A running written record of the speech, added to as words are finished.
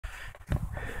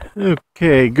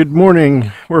Okay, good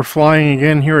morning. We're flying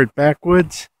again here at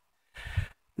Backwoods.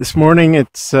 This morning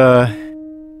it's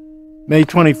May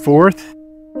 24th.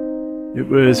 It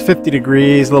was 50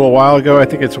 degrees a little while ago. I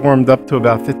think it's warmed up to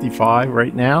about 55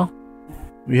 right now.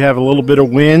 We have a little bit of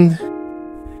wind,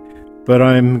 but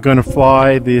I'm going to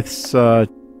fly this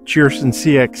Cheerson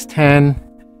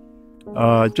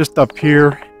CX-10 just up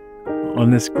here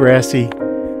on this grassy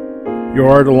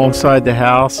yard alongside the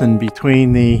house and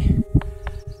between the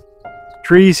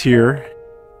trees here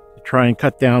to try and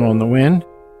cut down on the wind.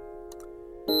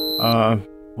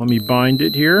 Let me bind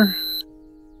it here.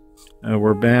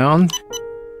 We're bound.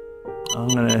 I'm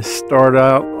going to start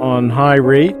out on high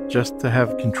rate just to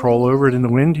have control over it in the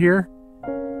wind here.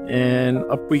 And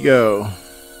up we go.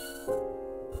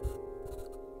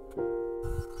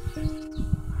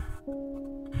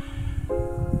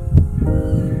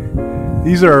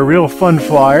 These are a real fun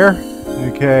flyer,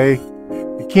 okay?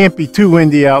 It can't be too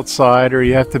windy outside or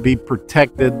you have to be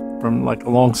protected from like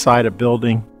alongside a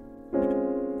building.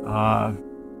 To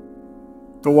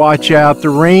watch out, the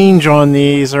range on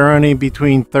these are only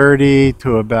between 30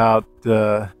 to about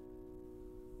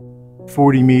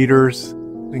 40 meters.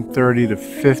 I think 30 to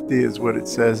 50 is what it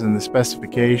says in the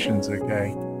specifications,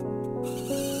 okay?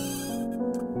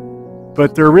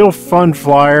 But they're a real fun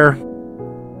flyer.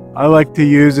 I like to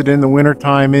use it in the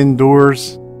wintertime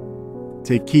indoors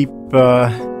to keep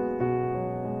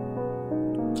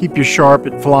you sharp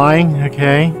at flying,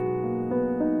 okay?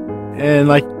 And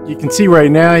like you can see right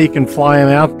now, you can fly them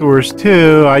outdoors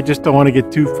too. I just don't want to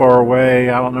get too far away.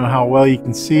 I don't know how well you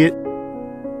can see it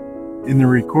in the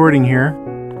recording here.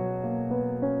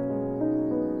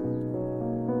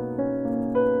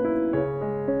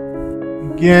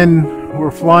 Again,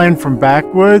 we're flying from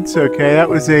Backwoods, okay? That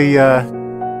was a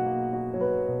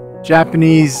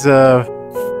Japanese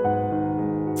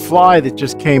fly that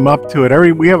just came up to it.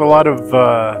 We have a lot of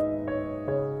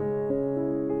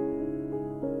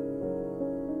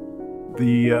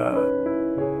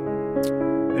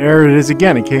there it is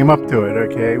again. It came up to it,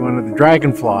 okay? One of the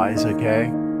dragonflies, okay?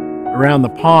 Around the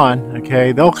pond,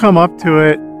 okay? They'll come up to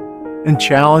it and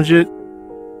challenge it.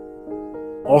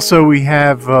 Also, we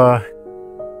have a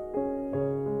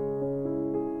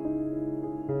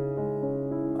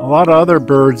lot of other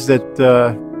birds that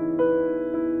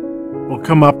will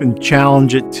come up and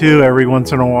challenge it too every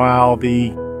once in a while.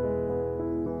 The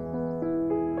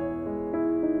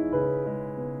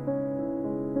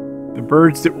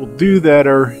birds that will do that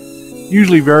are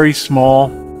usually very small,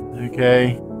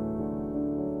 okay?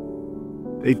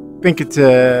 They think it's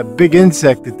a big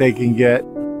insect that they can get.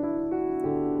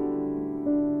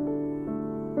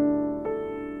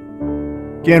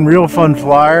 Again, real fun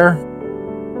flyer.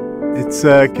 It's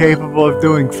capable of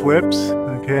doing flips.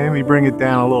 Okay, let me bring it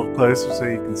down a little closer so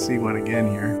you can see one again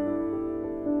here.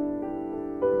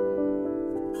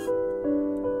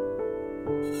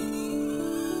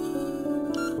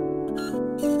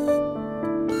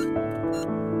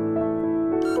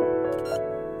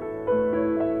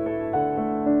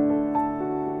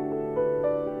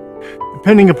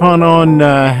 Depending upon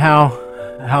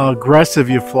how aggressive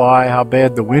you fly, how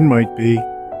bad the wind might be,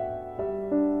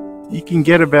 you can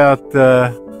get about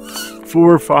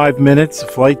 4 or 5 minutes of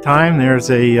flight time.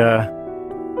 There's a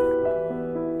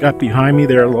got behind me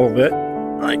there a little bit.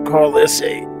 I call this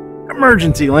a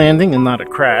emergency landing and not a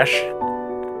crash.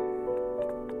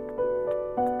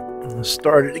 I'll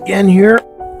start it again here.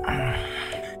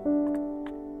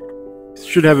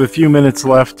 Should have a few minutes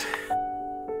left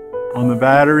on the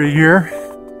battery here.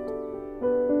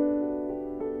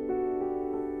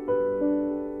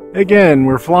 Again,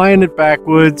 we're flying at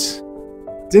Backwoods.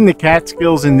 It's in the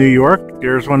Catskills in New York.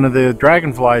 There's one of the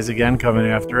dragonflies again coming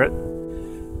after it.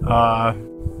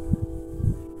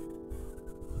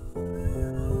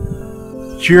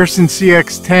 Cheerson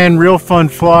CX-10, real fun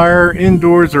flyer,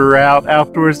 indoors or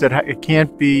outdoors. That it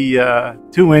can't be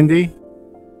too windy.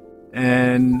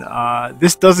 And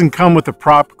this doesn't come with a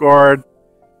prop guard.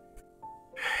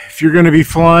 If you're going to be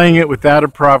flying it without a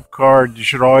prop guard, you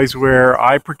should always wear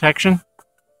eye protection.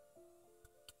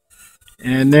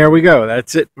 And there we go.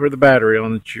 That's it for the battery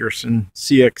on the Cheerson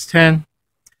CX-10.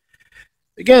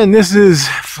 Again, this is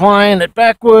flying at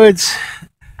Backwoods.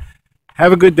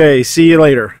 Have a good day. See you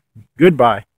later. Goodbye.